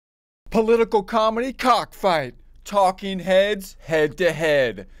Political comedy cockfight. Talking heads head to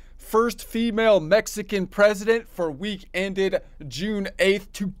head. First female Mexican president for week ended June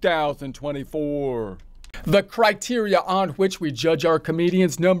 8th, 2024. The criteria on which we judge our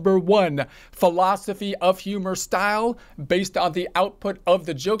comedians: number one, philosophy of humor style based on the output of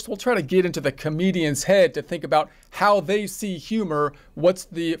the jokes. We'll try to get into the comedian's head to think about how they see humor, what's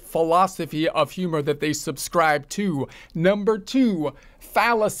the philosophy of humor that they subscribe to. Number two,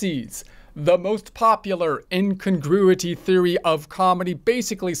 fallacies. The most popular incongruity theory of comedy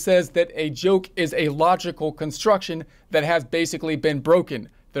basically says that a joke is a logical construction that has basically been broken.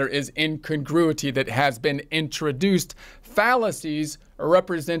 There is incongruity that has been introduced. Fallacies are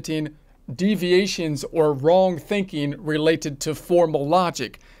representing deviations or wrong thinking related to formal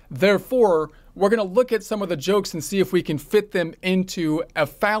logic. Therefore, we're going to look at some of the jokes and see if we can fit them into a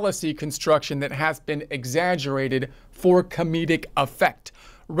fallacy construction that has been exaggerated for comedic effect.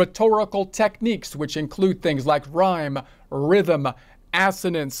 Rhetorical techniques, which include things like rhyme, rhythm,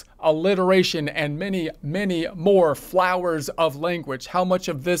 assonance, alliteration, and many, many more flowers of language. How much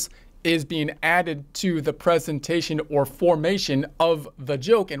of this is being added to the presentation or formation of the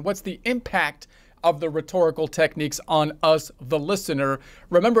joke, and what's the impact of the rhetorical techniques on us, the listener?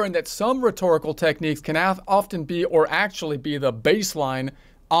 Remembering that some rhetorical techniques can often be, or actually be, the baseline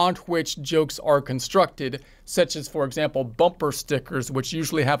on which jokes are constructed, such as, for example, bumper stickers, which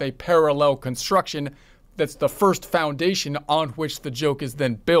usually have a parallel construction that's the first foundation on which the joke is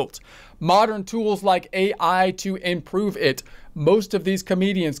then built. Modern tools like AI to improve it. Most of these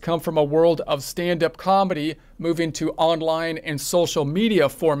comedians come from a world of stand-up comedy, moving to online and social media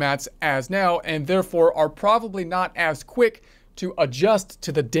formats as now, and therefore are probably not as quick to adjust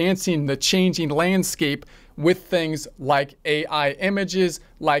to the changing landscape with things like AI images,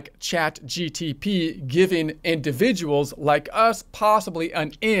 like ChatGPT, giving individuals like us possibly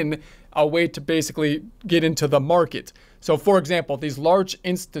a way to basically get into the market. So for example, these large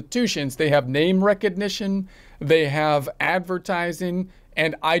institutions, they have name recognition, they have advertising,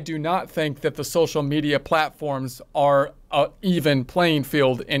 and I do not think that the social media platforms are an even playing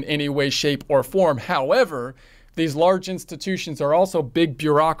field in any way, shape, or form. However, these large institutions are also big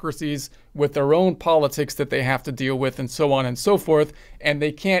bureaucracies with their own politics that they have to deal with, and so on and so forth, and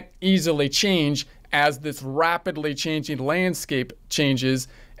they can't easily change as this rapidly changing landscape changes,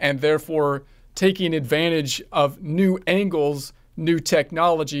 and therefore taking advantage of new angles, new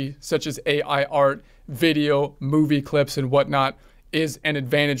technology such as AI art, video, movie clips, and whatnot is an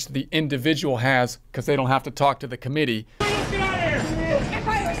advantage the individual has because they don't have to talk to the committee. If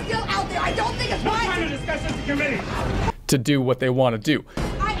I were still out there, I don't think it's wise to discuss at the committee to do what they want to do.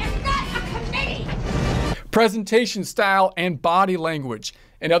 I am not a committee. Presentation style and body language.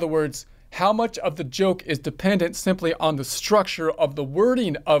 In other words, how much of the joke is dependent simply on the structure of the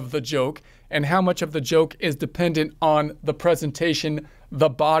wording of the joke, and how much of the joke is dependent on the presentation, the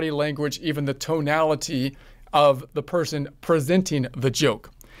body language, even the tonality of the person presenting the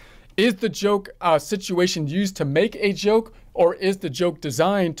joke. Is the joke situation used to make a joke, or is the joke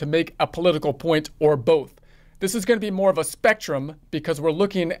designed to make a political point, or both? This is going to be more of a spectrum because we're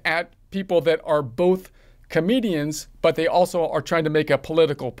looking at people that are both comedians, but they also are trying to make a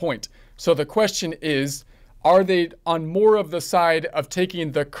political point. So the question is, are they on more of the side of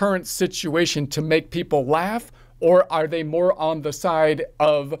taking the current situation to make people laugh, or are they more on the side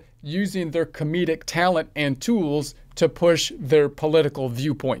of using their comedic talent and tools to push their political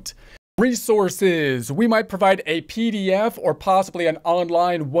viewpoint? Resources. We might provide a PDF or possibly an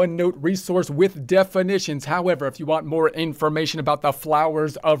online OneNote resource with definitions. However, if you want more information about the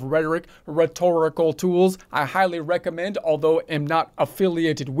flowers of rhetoric, rhetorical tools, I highly recommend, although am not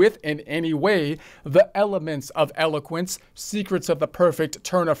affiliated with in any way, The Elements of Eloquence, Secrets of the Perfect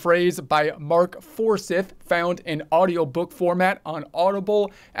Turn of Phrase by Mark Forsyth, found in audiobook format on Audible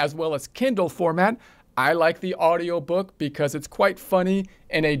as well as Kindle format. I like the audiobook because it's quite funny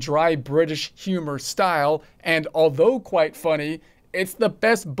in a dry British humor style, and although quite funny, it's the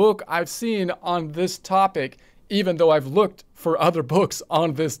best book I've seen on this topic, even though I've looked for other books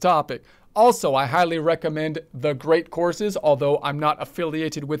on this topic. Also, I highly recommend The Great Courses, although I'm not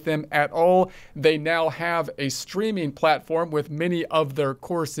affiliated with them at all. They now have a streaming platform with many of their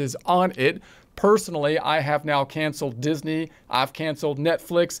courses on it. Personally, I have now canceled Disney, I've canceled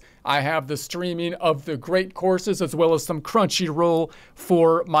Netflix, I have the streaming of The Great Courses as well as some Crunchyroll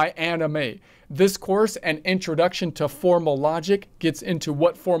for my anime. This course, An Introduction to Formal Logic, gets into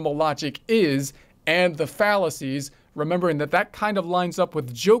what formal logic is and the fallacies, remembering that that kind of lines up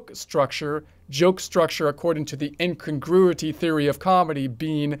with joke structure according to the incongruity theory of comedy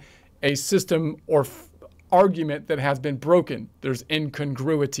being a system or argument that has been broken. There's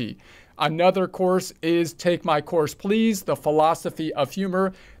incongruity. Another course is Take My Course Please, The Philosophy of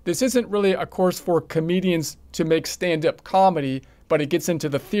Humor. This isn't really a course for comedians to make stand-up comedy, but it gets into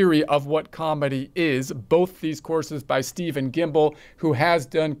the theory of what comedy is. Both these courses by Stephen Gimble, who has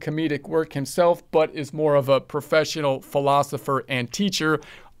done comedic work himself, but is more of a professional philosopher and teacher.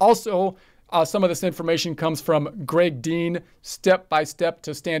 Also, some of this information comes from Greg Dean, Step by Step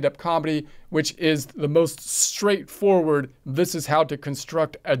to Stand-Up Comedy, which is the most straightforward, this is how to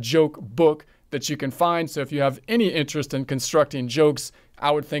construct a joke book that you can find. So if you have any interest in constructing jokes,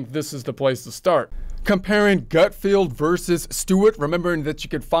 I would think this is the place to start. Comparing Gutfield versus Stewart, remembering that you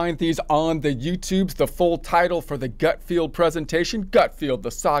could find these on the YouTubes. The full title for the Gutfield presentation, Gutfield, the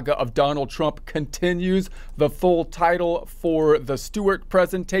saga of Donald Trump continues. The full title for the Stewart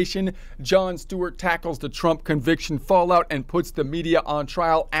presentation, Jon Stewart tackles the Trump conviction fallout and puts the media on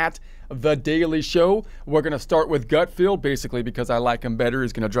trial at The Daily Show. We're going to start with Gutfield, basically because I like him better.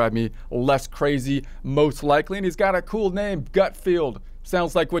 He's going to drive me less crazy, most likely. And he's got a cool name, Gutfield.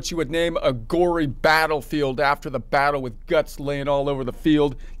 Sounds like what you would name a gory battlefield after the battle with guts laying all over the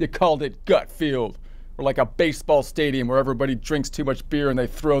field. You called it Gutfield. Or like a baseball stadium where everybody drinks too much beer and they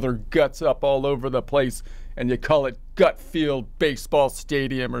throw their guts up all over the place, and you call it Gutfield Baseball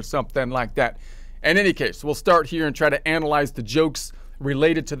Stadium or something like that. In any case, we'll start here and try to analyze the jokes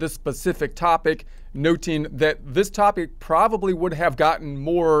related to this specific topic, noting that this topic probably would have gotten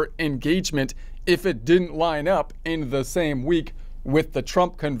more engagement if it didn't line up in the same week with the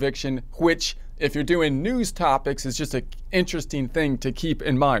Trump conviction, which, if you're doing news topics, is just an interesting thing to keep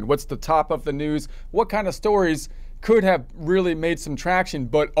in mind. What's the top of the news? What kind of stories could have really made some traction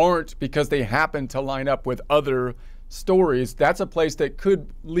but aren't because they happen to line up with other stories? That's a place that could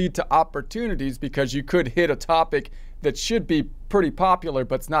lead to opportunities because you could hit a topic that should be pretty popular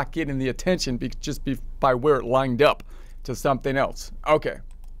but's not getting the attention just by where it lined up to something else. Okay.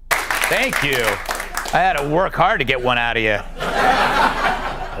 Thank you. I had to work hard to get one out of you.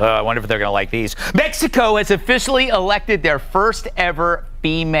 I wonder if they're going to like these. Mexico has officially elected their first ever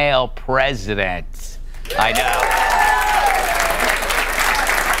female president. I know.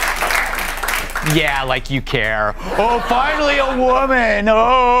 Yeah, like you care. Oh, finally a woman.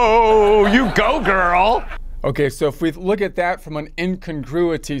 Oh, you go, girl. Okay, so if we look at that from an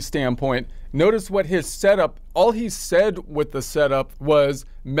incongruity standpoint, notice what his setup, all he said with the setup was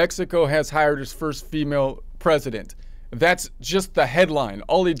Mexico has hired its first female president. That's just the headline.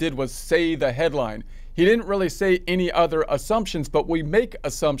 All he did was say the headline. He didn't really say any other assumptions, but we make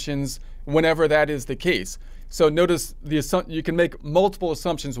assumptions whenever that is the case. So notice you can make multiple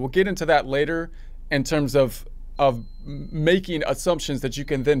assumptions. We'll get into that later in terms of making assumptions that you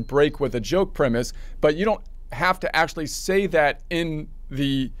can then break with a joke premise, but you don't have to actually say that in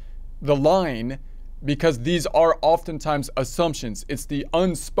the line, because these are oftentimes assumptions. It's the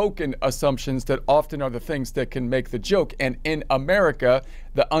unspoken assumptions that often are the things that can make the joke. And in America,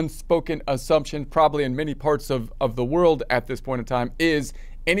 the unspoken assumption, probably in many parts of the world at this point in time, is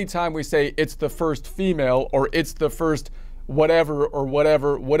anytime we say it's the first female or it's the first whatever or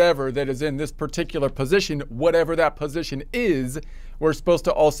whatever that is in this particular position, whatever that position is, we're supposed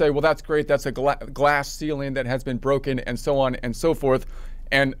to all say, well, that's great, that's a glass ceiling that has been broken, and so on and so forth.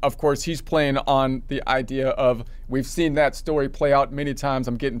 And of course, he's playing on the idea of, we've seen that story play out many times,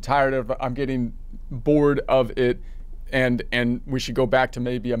 I'm getting tired of it, I'm getting bored of it, and we should go back to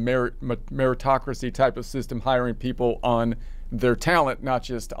maybe a meritocracy type of system, hiring people on their talent, not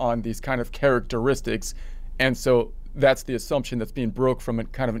just on these kind of characteristics. And so that's the assumption that's being broke from a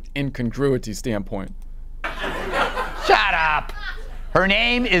kind of an incongruity standpoint. Shut up. Her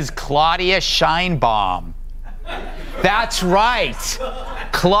name is Claudia Sheinbaum. That's right.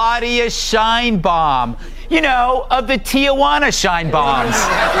 Claudia Sheinbaum. You know, of the Tijuana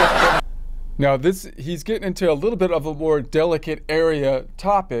Sheinbaums. Now, he's getting into a little bit of a more delicate area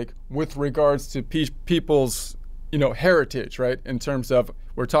topic with regards to people's, heritage, right? In terms of,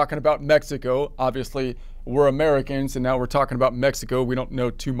 we're talking about Mexico. Obviously, we're Americans, and now we're talking about Mexico. We don't know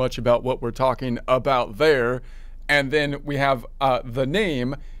too much about what we're talking about there. And then we have the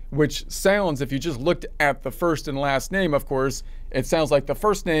name, which sounds, if you just looked at the first and last name, of course, it sounds like the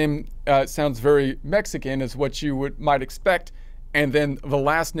first name sounds very Mexican, is what you might expect. And then the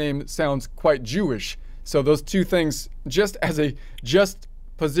last name sounds quite Jewish. So those two things, just as a just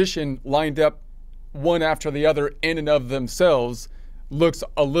position lined up one after the other in and of themselves, looks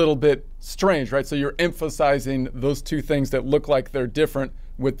a little bit strange, right? So you're emphasizing those two things that look like they're different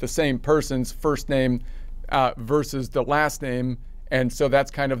with the same person's first name versus the last name. And so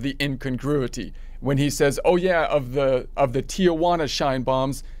that's kind of the incongruity. When he says, oh yeah, of the Tijuana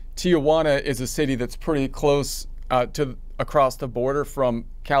Sheinbaums, Tijuana is a city that's pretty close to across the border from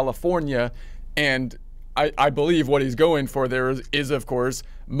California, and I believe what he's going for there is of course,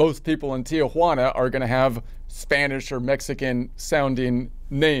 most people in Tijuana are going to have Spanish or Mexican sounding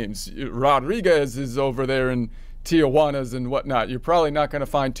names. Rodriguez is over there in Tijuana's and whatnot. You're probably not going to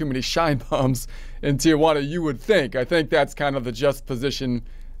find too many shine bombs in Tijuana, you would think. I think that's kind of the juxtaposition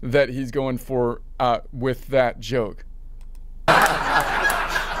that he's going for with that joke.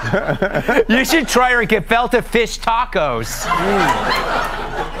 You should try her gefilte fish tacos.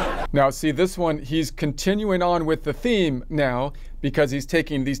 Now, see, this one, he's continuing on with the theme now because he's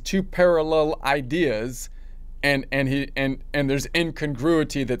taking these two parallel ideas and there's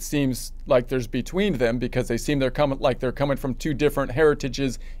incongruity that seems like there's between them because they're coming from two different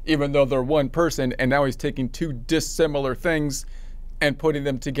heritages, even though they're one person. And now he's taking two dissimilar things and putting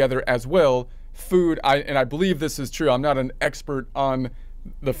them together as well. Food, I believe this is true. I'm not an expert on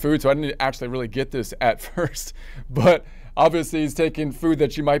the food, so I didn't actually really get this at first, but obviously he's taking food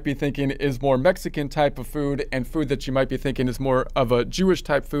that you might be thinking is more Mexican type of food and food that you might be thinking is more of a Jewish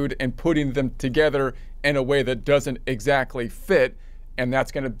type food and putting them together in a way that doesn't exactly fit, and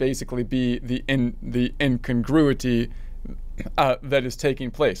that's going to basically be the incongruity that is taking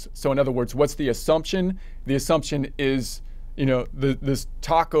place. So in other words, what's the assumption? The assumption is, this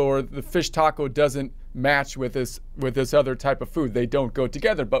taco or the fish taco doesn't match with this other type of food. They don't go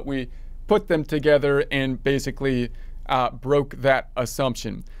together, but we put them together and basically broke that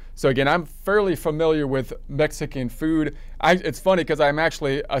assumption. So again, I'm fairly familiar with Mexican food. It's funny because I'm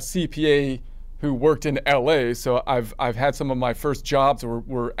actually a CPA who worked in LA, so I've had some of my first jobs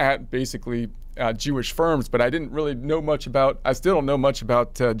were at basically Jewish firms, but I didn't really know much about. I still don't know much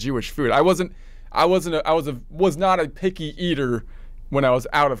about Jewish food. I was not a picky eater when I was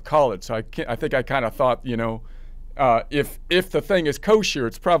out of college. So I think I kind of thought, if the thing is kosher,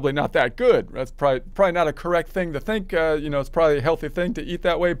 it's probably not that good. That's probably not a correct thing to think. It's probably a healthy thing to eat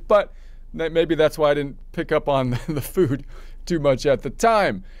that way. But maybe that's why I didn't pick up on the food too much at the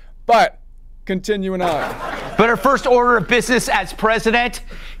time. But continuing on. But her first order of business as president,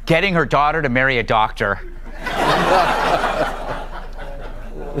 getting her daughter to marry a doctor.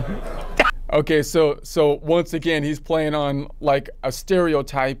 Okay, so once again, he's playing on like a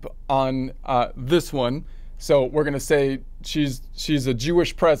stereotype on this one. So we're gonna say she's a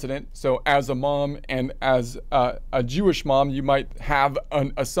Jewish president. So as a mom and as a Jewish mom, you might have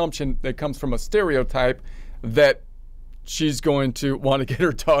an assumption that comes from a stereotype that she's going to want to get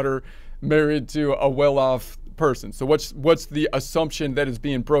her daughter married to a well-off person. So what's the assumption that is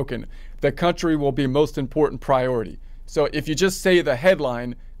being broken? The country will be most important priority. So if you just say the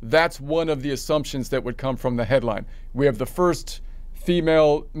headline, that's one of the assumptions that would come from the headline. We have the first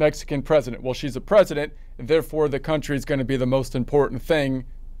female Mexican president. Well, she's a president, and therefore the country is going to be the most important thing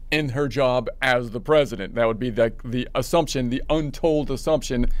in her job as the president. That would be the assumption, the untold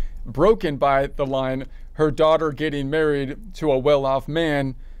assumption, broken by the line, her daughter getting married to a well-off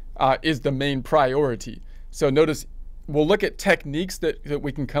man is the main priority. So notice, we'll look at techniques that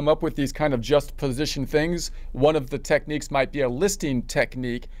we can come up with these kind of juxtaposition things. One of the techniques might be a listing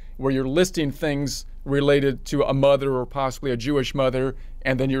technique where you're listing things related to a mother or possibly a Jewish mother,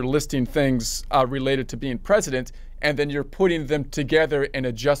 and then you're listing things related to being president, and then you're putting them together in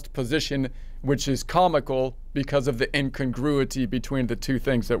a juxtaposition, which is comical because of the incongruity between the two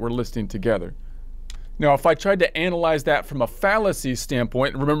things that we're listing together. Now, if I tried to analyze that from a fallacy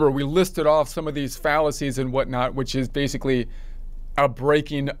standpoint, remember we listed off some of these fallacies and whatnot, which is basically a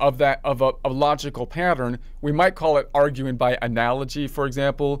breaking of a logical pattern. We might call it arguing by analogy, for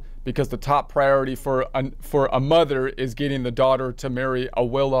example, because the top priority for a mother is getting the daughter to marry a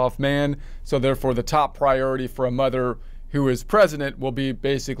well-off man. So therefore, the top priority for a mother who is president will be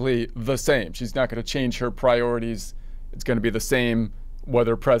basically the same. She's not going to change her priorities. It's going to be the same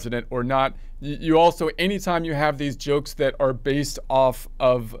whether president or not. You also, anytime you have these jokes that are based off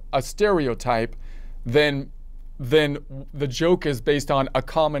of a stereotype, then the joke is based on a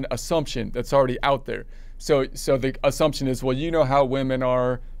common assumption that's already out there. So the assumption is, well, you know how women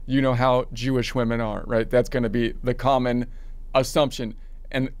are, you know how Jewish women are, right? That's going to be the common assumption.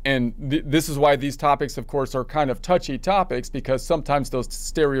 And this is why these topics, of course, are kind of touchy topics, because sometimes those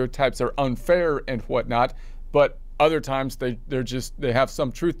stereotypes are unfair and whatnot, but other times they have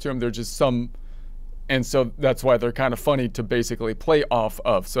some truth to them. They're just some, and so that's why they're kind of funny to basically play off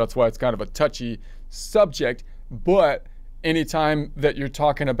of. So that's why it's kind of a touchy subject. But anytime that you're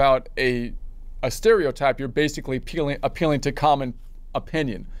talking about a stereotype, you're basically appealing to common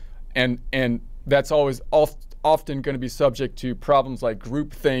opinion, and that's always often going to be subject to problems like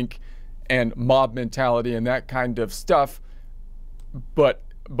groupthink and mob mentality and that kind of stuff. But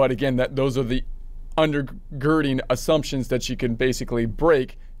again, those are the undergirding assumptions that you can basically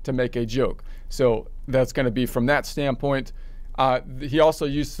break to make a joke. So that's going to be from that standpoint. He also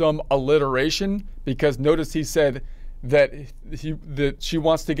used some alliteration, because notice he said that she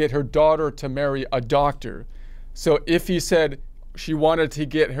wants to get her daughter to marry a doctor. So if he said she wanted to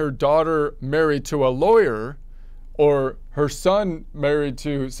get her daughter married to a lawyer, or her son married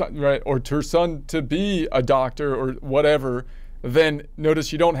to, right, or her son to be a doctor or whatever, then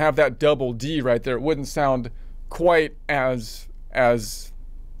notice you don't have that double D right there. It wouldn't sound quite as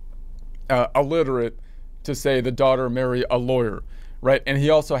alliterate to say the daughter marry a lawyer, right? And he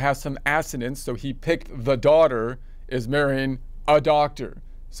also has some assonance, so he picked the daughter is marrying a doctor.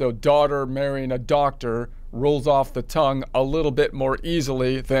 So daughter marrying a doctor rolls off the tongue a little bit more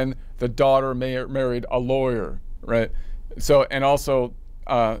easily than the daughter married a lawyer, right? So, and also,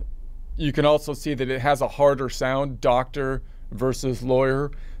 you can also see that it has a harder sound, doctor versus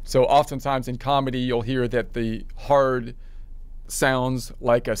lawyer. So oftentimes in comedy, you'll hear that the hard sounds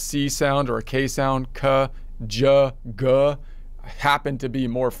like a C sound or a K sound, k, j, g, happen to be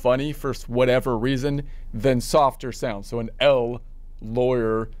more funny for whatever reason than softer sounds. So an L,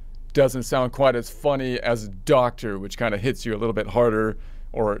 lawyer, doesn't sound quite as funny as doctor, which kind of hits you a little bit harder,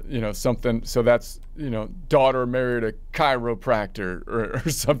 or, you know, something. So that's, you know, daughter married a chiropractor or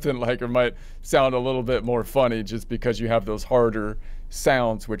something like, it might sound a little bit more funny just because you have those harder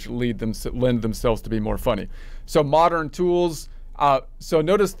sounds which lend themselves to be more funny. So modern tools. So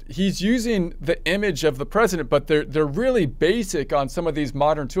notice he's using the image of the president, but they're really basic on some of these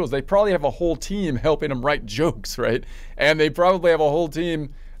modern tools. They probably have a whole team helping him write jokes, right? And they probably have a whole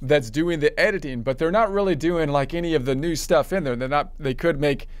team that's doing the editing, but they're not really doing like any of the new stuff in there. They could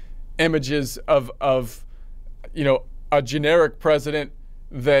make images of you know, a generic president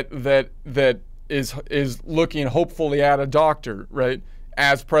that is looking hopefully at a doctor, right,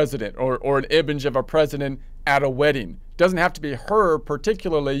 as president, or an image of a president at a wedding. Doesn't have to be her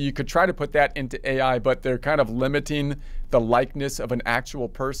particularly. You could try to put that into AI, but they're kind of limiting the likeness of an actual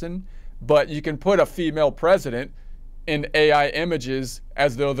person. But you can put a female president in AI images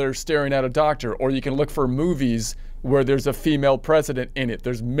as though they're staring at a doctor, or you can look for movies where there's a female president in it.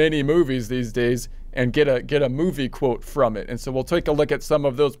 There's many movies these days, and get a movie quote from it. And so we'll take a look at some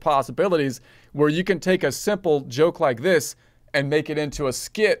of those possibilities where you can take a simple joke like this and make it into a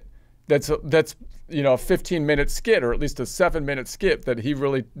skit that's you know, a 15-minute skit, or at least a 7-minute skit that he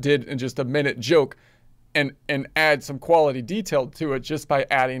really did in just a minute joke, and add some quality detail to it just by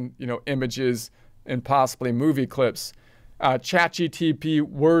adding, you know, images and possibly movie clips. ChatGPT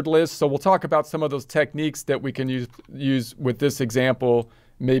word list. So we'll talk about some of those techniques that we can use with this example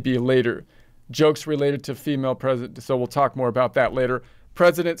maybe later. Jokes related to female president. So we'll talk more about that later.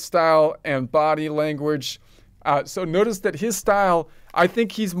 President style and body language. So notice that his style, I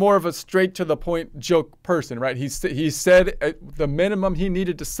think he's more of a straight to the point joke person, right? He said the minimum he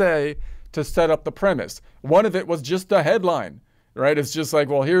needed to say to set up the premise. One of it was just the headline, right? It's just like,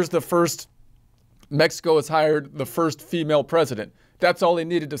 well, here's the first, Mexico has hired the first female president. That's all he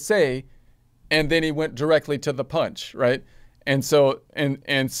needed to say. And then he went directly to the punch, right? And so,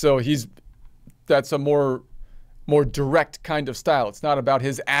 and so that's a more direct kind of style. It's not about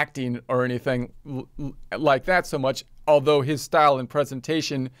his acting or anything like that so much, although his style and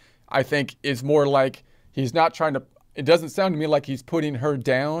presentation, I think, is more like he's not trying to, it doesn't sound to me like he's putting her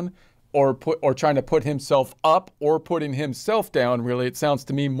down or trying to put himself up or putting himself down, really. It sounds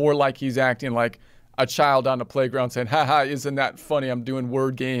to me more like he's acting like a child on the playground saying, haha, isn't that funny? I'm doing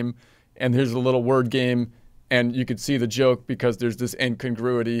word game, and here's a little word game, and you could see the joke because there's this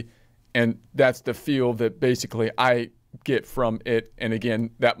incongruity. And that's the feel that basically I get from it. And again,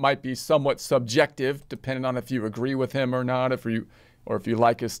 that might be somewhat subjective, depending on if you agree with him or not, if you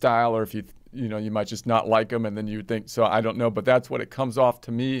like his style, or if you might just not like him, and then you think, so I don't know, but that's what it comes off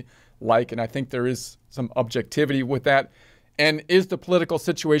to me like. And I think there is some objectivity with that. And is the political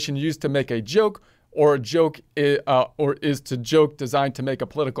situation used to make a joke, or is to joke designed to make a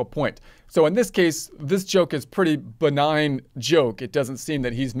political point? So in this case, this joke is pretty benign joke. It doesn't seem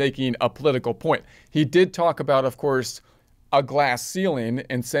that he's making a political point. He did talk about, of course, a glass ceiling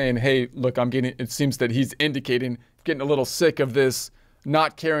and saying, hey, look, it seems that he's indicating, getting a little sick of this,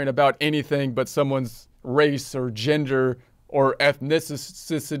 not caring about anything but someone's race or gender or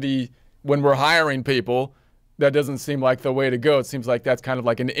ethnicity when we're hiring people. That doesn't seem like the way to go. It seems like that's kind of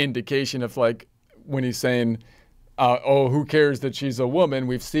like an indication of, like, when he's saying, oh, who cares that she's a woman?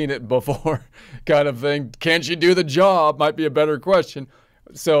 We've seen it before, kind of thing. Can she do the job? Might be a better question.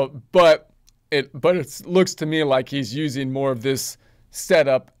 So, but it looks to me like he's using more of this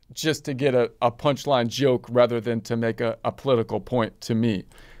setup just to get a punchline joke rather than to make a political point to me.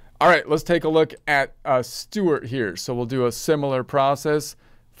 All right, let's take a look at Stewart here. So we'll do a similar process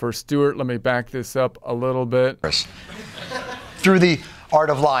for Stewart. Let me back this up a little bit. Through the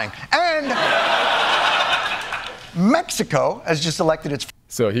art of lying. And Mexico has just elected its...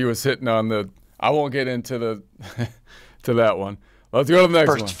 So he was hitting on the... I won't get into the to that one. Let's go to the next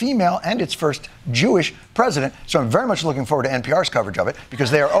one. First female and its first Jewish president. So I'm very much looking forward to NPR's coverage of it because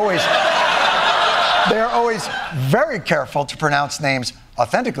they are always very careful to pronounce names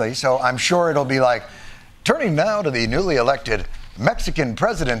authentically. So I'm sure it'll be like, turning now to the newly elected Mexican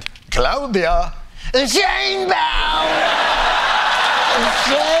president, Claudia Sheinbaum.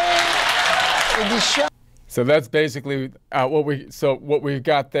 So that's basically what we've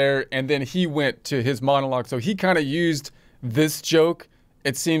got there. And then he went to his monologue. So he kind of used this joke,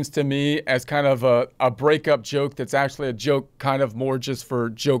 it seems to me, as kind of a breakup joke that's actually a joke kind of more just for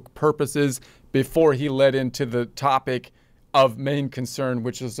joke purposes before he led into the topic of main concern,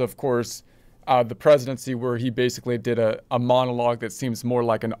 which is, of course, the presidency, where he basically did a monologue that seems more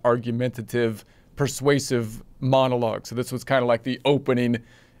like an argumentative, persuasive monologue. So this was kind of like the opening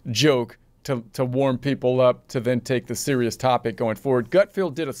joke to warm people up to then take the serious topic going forward.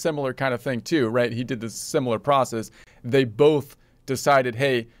 Gutfeld did a similar kind of thing too, right? He did this similar process. They both decided,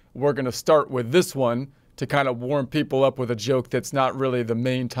 hey, we're going to start with this one to kind of warm people up with a joke that's not really the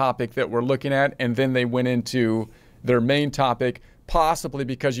main topic that we're looking at. And then they went into their main topic, possibly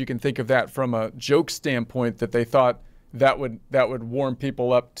because you can think of that from a joke standpoint, that they thought that would warm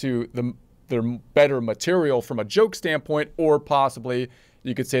people up to their better material from a joke standpoint, or possibly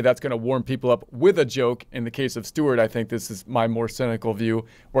you could say that's going to warm people up with a joke. In the case of Stewart, I think this is my more cynical view.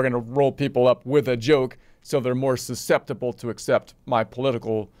 We're going to roll people up with a joke so they're more susceptible to accept my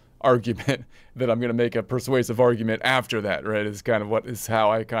political argument, that I'm going to make a persuasive argument after that, right? Is kind of how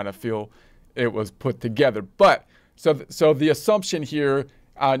I kind of feel it was put together. But so the assumption here,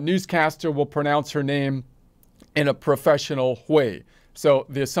 newscaster will pronounce her name in a professional way. So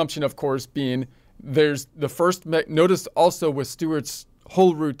the assumption, of course, being there's the first, notice also with Stewart's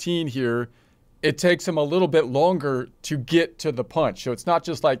whole routine here, it takes him a little bit longer to get to the punch. So it's not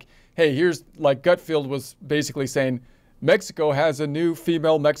just like, hey, here's, like Gutfeld was basically saying, Mexico has a new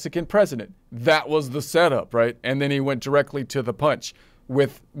female Mexican president. That was the setup, right? And then he went directly to the punch.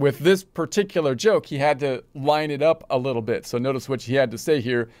 With this particular joke, he had to line it up a little bit. So notice what he had to say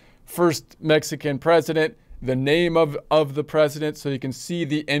here. First Mexican president, the name of the president, so you can see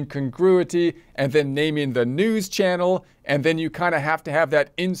the incongruity, and then naming the news channel. And then you kind of have to have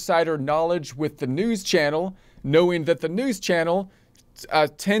that insider knowledge with the news channel, knowing that the news channel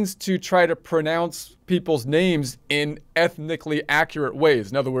tends to try to pronounce people's names in ethnically accurate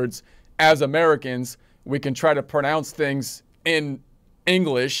ways. In other words, as Americans, we can try to pronounce things in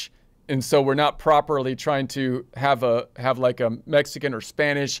English, and so we're not properly trying to have like a Mexican or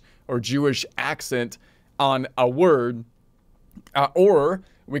Spanish or Jewish accent on a word, or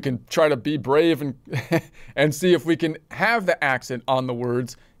we can try to be brave and and see if we can have the accent on the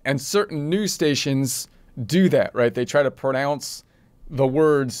words. And certain news stations do that, right? They try to pronounce the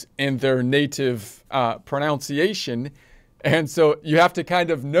words in their native pronunciation. And so you have to kind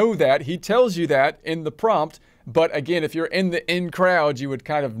of know that. He tells you that in the prompt. But again, if you're in the in crowd, you would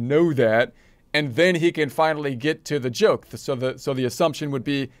kind of know that. And then he can finally get to the joke. So the assumption would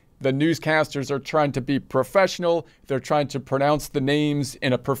be the newscasters are trying to be professional. They're trying to pronounce the names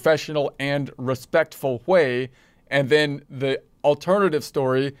in a professional and respectful way. And then the alternative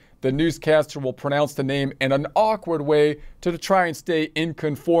story, the newscaster will pronounce the name in an awkward way to try and stay in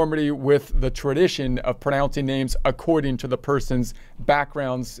conformity with the tradition of pronouncing names according to the person's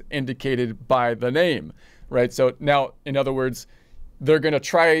backgrounds indicated by the name, right? So now, in other words, they're going to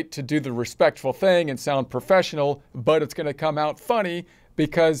try to do the respectful thing and sound professional, but it's going to come out funny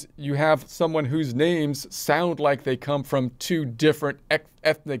because you have someone whose names sound like they come from two different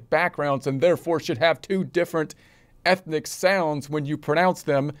ethnic backgrounds and therefore should have two different ethnic sounds when you pronounce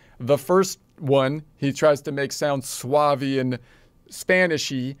them. The first one, he tries to make sound suave and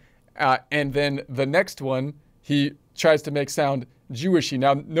Spanishy, and then the next one, he tries to make sound Jewishy.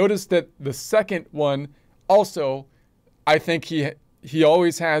 Now, notice that the second one also, I think he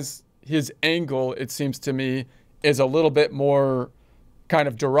always has his angle, it seems to me, is a little bit more kind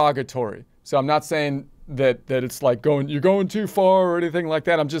of derogatory. So I'm not saying that it's like you're going too far or anything like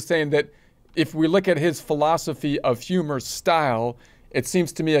that. I'm just saying that if we look at his philosophy of humor style, it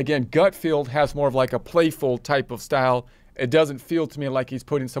seems to me, again, Gutfeld has more of like a playful type of style. It doesn't feel to me like he's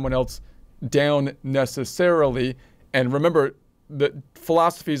putting someone else down necessarily. And remember, the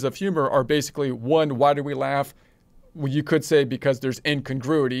philosophies of humor are basically, one, why do we laugh? Well, you could say because there's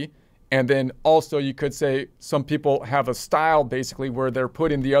incongruity. And then also you could say some people have a style basically where they're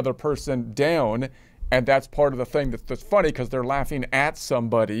putting the other person down, and that's part of the thing that's funny because they're laughing at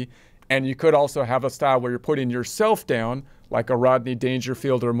somebody. And you could also have a style where you're putting yourself down, like a Rodney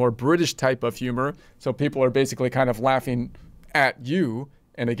Dangerfield or a more British type of humor. So people are basically kind of laughing at you.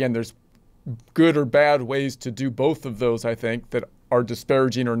 And again, there's good or bad ways to do both of those, I think, that are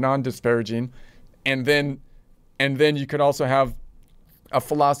disparaging or non-disparaging. And then you could also have a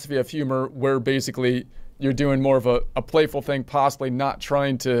philosophy of humor where basically you're doing more of a playful thing, possibly not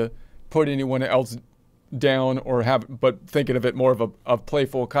trying to put anyone else down but thinking of it more of a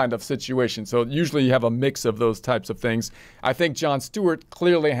playful kind of situation. So usually you have a mix of those types of things. I think Jon Stewart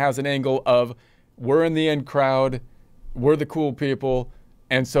clearly has an angle of we're in the in crowd, we're the cool people,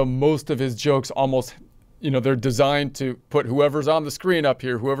 and so most of his jokes almost, they're designed to put whoever's on the screen up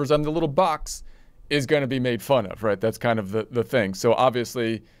here, whoever's on the little box is going to be made fun of, right? That's kind of the thing. So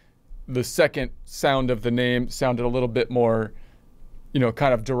obviously the second sound of the name sounded a little bit more,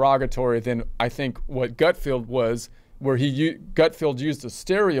 kind of derogatory than I think what Gutfeld was, where Gutfeld used a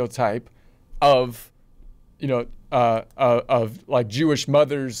stereotype of, of like Jewish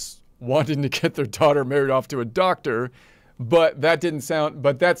mothers wanting to get their daughter married off to a doctor, but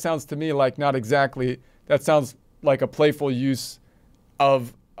that sounds to me like not exactly, that sounds like a playful use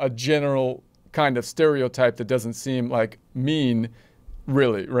of a general kind of stereotype that doesn't seem like mean,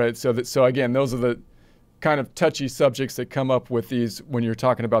 really, right? So again, those are the kind of touchy subjects that come up with these when you're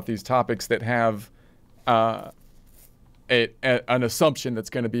talking about these topics that have an assumption that's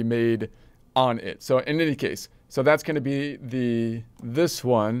going to be made on it. So in any case, so that's going to be this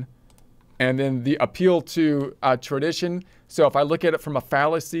one, and then the appeal to tradition. So if I look at it from a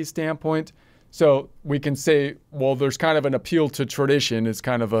fallacy standpoint, so we can say, well, there's kind of an appeal to tradition is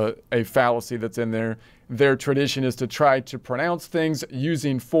kind of a fallacy that's in there. Their tradition is to try to pronounce things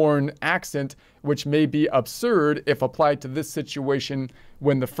using foreign accent, which may be absurd if applied to this situation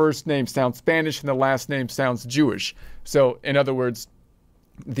when the first name sounds Spanish and the last name sounds Jewish. So in other words,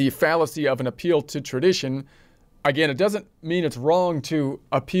 the fallacy of an appeal to tradition, again, it doesn't mean it's wrong to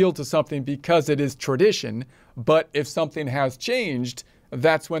appeal to something because it is tradition, but if something has changed,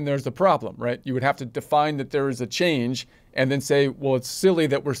 that's when there's a problem, right? You would have to define that there is a change and then say, well, it's silly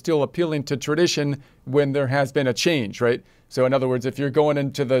that we're still appealing to tradition when there has been a change, right? So in other words, if you're going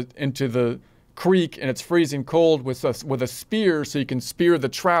into the creek and it's freezing cold with a spear so you can spear the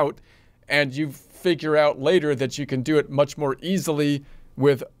trout, and you figure out later that you can do it much more easily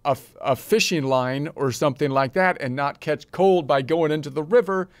with a fishing line or something like that and not catch cold by going into the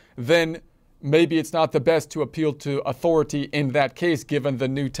river, then maybe it's not the best to appeal to authority in that case, given the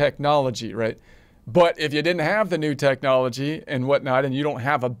new technology, right? But if you didn't have the new technology and whatnot, and you don't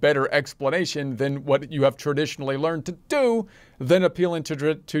have a better explanation than what you have traditionally learned to do, then appealing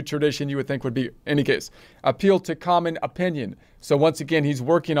to tradition, you would think would be, in any case, appeal to common opinion. So once again, he's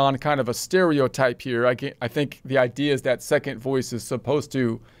working on kind of a stereotype here. I think the idea is that second voice is supposed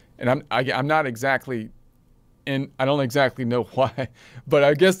to, and I'm not exactly, and I don't exactly know why, but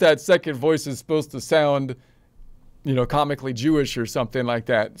I guess that second voice is supposed to sound, comically Jewish or something like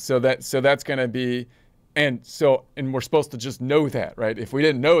that. So that's going to be, and we're supposed to just know that, right? If we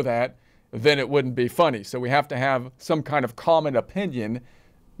didn't know that, then it wouldn't be funny. So we have to have some kind of common opinion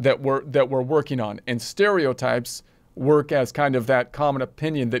that we're working on. And stereotypes work as kind of that common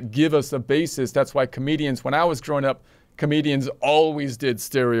opinion that give us a basis. That's why comedians, when I was growing up, comedians always did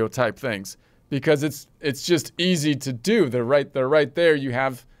stereotype things, because it's just easy to do. They're right there. You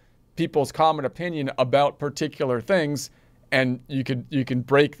have people's common opinion about particular things, and you can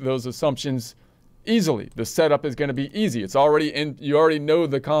break those assumptions easily. The setup is going to be easy. It's already in. You already know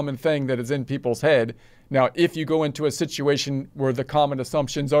the common thing that is in people's head. Now, if you go into a situation where the common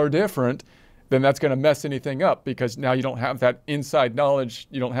assumptions are different, then that's going to mess anything up, because now you don't have that inside knowledge.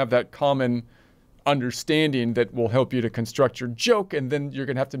 You don't have that common understanding that will help you to construct your joke, and then you're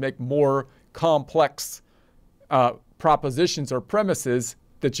going to have to make more complex propositions or premises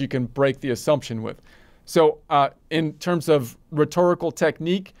that you can break the assumption with. So in terms of rhetorical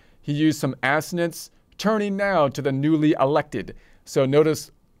technique, he used some assonance, turning now to the newly elected. So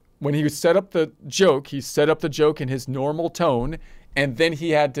notice when he set up the joke in his normal tone, and then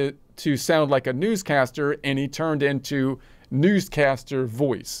he had to sound like a newscaster, and he turned into newscaster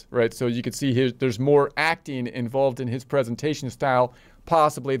voice, right? So you can see there's more acting involved in his presentation style,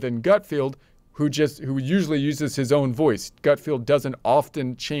 possibly than Gutfeld, who usually uses his own voice. Gutfeld doesn't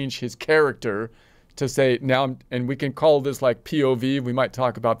often change his character to say now, and we can call this like POV. We might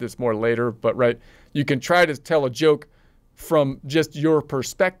talk about this more later, but right, you can try to tell a joke from just your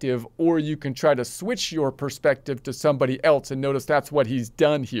perspective, or you can try to switch your perspective to somebody else, and notice that's what he's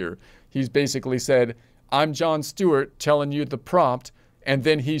done here. He's basically said, I'm Jon Stewart telling you the prompt, and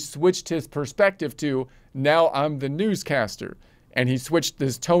then he switched his perspective to, now I'm the newscaster. And he switched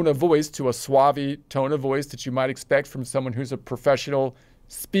his tone of voice to a suave tone of voice that you might expect from someone who's a professional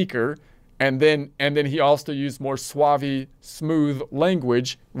speaker. And then he also used more suave, smooth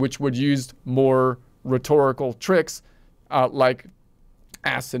language, which would use more rhetorical tricks like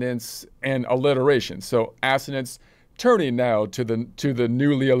assonance and alliteration. So assonance, turning now to the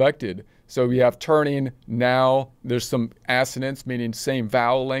newly elected. So we have turning now, there's some assonance, meaning same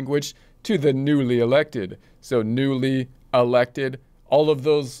vowel language, to the newly elected. So newly elected, all of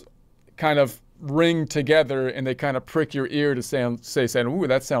those kind of ring together and they kind of prick your ear to say, ooh,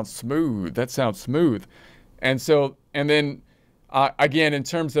 that sounds smooth. That sounds smooth. And so, and then again, in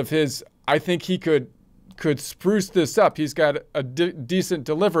terms of his, I think he could spruce this up. He's got a decent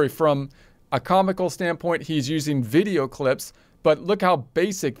delivery from a comical standpoint. He's using video clips, but look how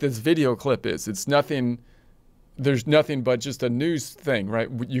basic this video clip is. It's nothing, there's nothing but just a news thing, right?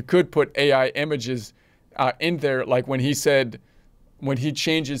 You could put AI images in there, like when he said, when he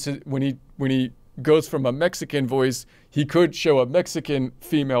changes, when he goes from a Mexican voice, he could show a Mexican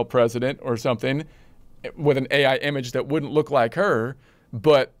female president or something with an AI image that wouldn't look like her,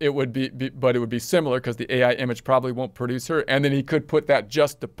 but it would be similar because the AI image probably won't produce her. And then he could put that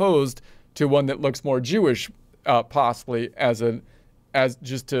juxtaposed to one that looks more Jewish, possibly as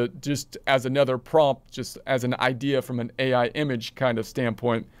another prompt, just as an idea from an AI image kind of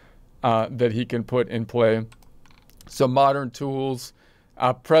standpoint that he can put in play. So modern tools,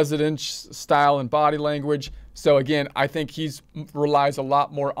 president's style and body language. So again, I think he's relies a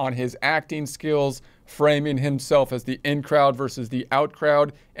lot more on his acting skills, framing himself as the in crowd versus the out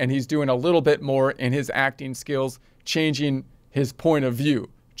crowd, and he's doing a little bit more in his acting skills, changing his point of view,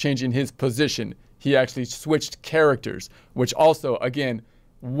 changing his position. He actually switched characters, which also, again,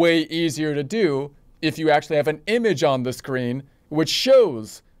 way easier to do if you actually have an image on the screen, which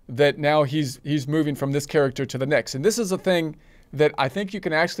shows that now he's moving from this character to the next. And this is a thing that I think you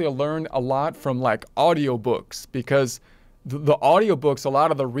can actually learn a lot from like audiobooks, because the audiobooks, a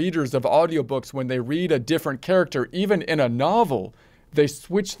lot of the readers of audiobooks, when they read a different character, even in a novel, they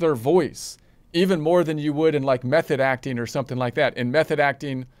switch their voice even more than you would in like method acting or something like that. In method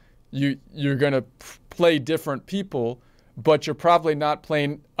acting, you're going to play different people, but you're probably not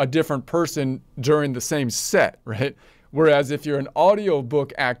playing a different person during the same set, right? Whereas if you're an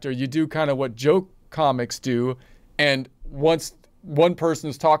audiobook actor, you do kind of what joke comics do, and once one person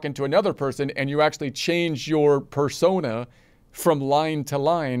is talking to another person and you actually change your persona from line to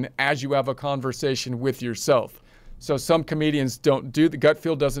line as you have a conversation with yourself. So some comedians don't do, the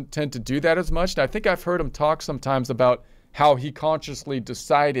Gutfield doesn't tend to do that as much. And I think I've heard him talk sometimes about how he consciously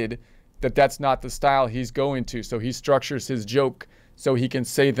decided that that's not the style he's going to. So he structures his joke so he can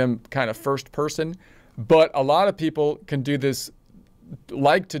say them kind of first person. But a lot of people can do this,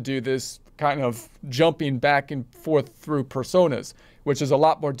 like to do this kind of jumping back and forth through personas, which is a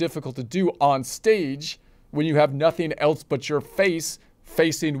lot more difficult to do on stage when you have nothing else but your face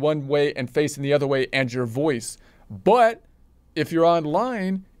facing one way and facing the other way and your voice. But if you're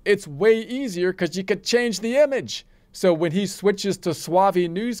online, it's way easier because you could change the image. So when he switches to suave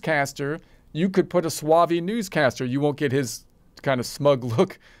newscaster, you could put a suave newscaster. You won't get his kind of smug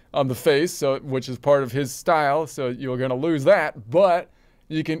look on the face, so which is part of his style, so you're going to lose that. But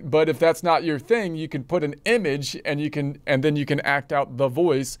you can, but if that's not your thing, you can put an image and then you can act out the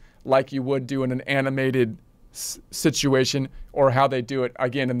voice like you would do in an animated situation, or how they do it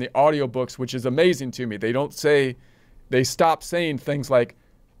again in the audiobooks, which is amazing to me. They stop saying things like,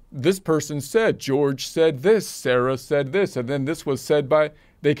 this person said, George said this, Sarah said this, and then this was said by,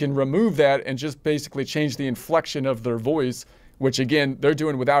 they can remove that and just basically change the inflection of their voice, which again, they're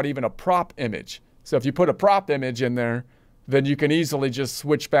doing without even a prop image. So if you put a prop image in there, then you can easily just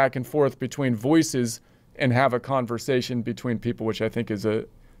switch back and forth between voices and have a conversation between people, which I think is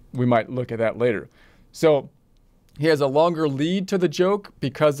we might look at that later. So he has a longer lead to the joke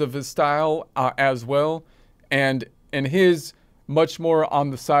because of his style as well. And his much more on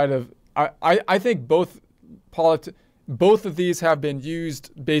the side of, I think both of these have been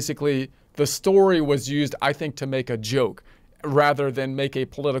used, basically, the story was used, I think, to make a joke rather than make a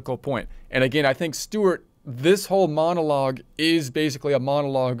political point. And again, I think Stewart, this whole monologue is basically a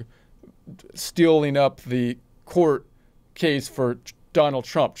monologue stealing up the court case for Donald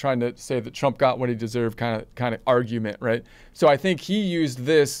Trump, trying to say that Trump got what he deserved kind of argument, right? So I think he used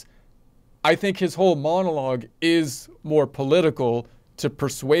this. I think his whole monologue is more political to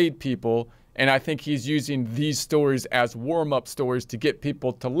persuade people, and I think he's using these stories as warm-up stories to get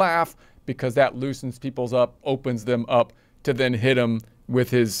people to laugh, because that loosens people up, opens them up to then hit them with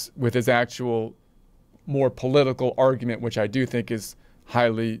his actual more political argument, which I do think is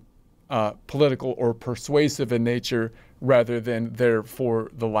highly political or persuasive in nature rather than there for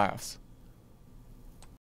the laughs.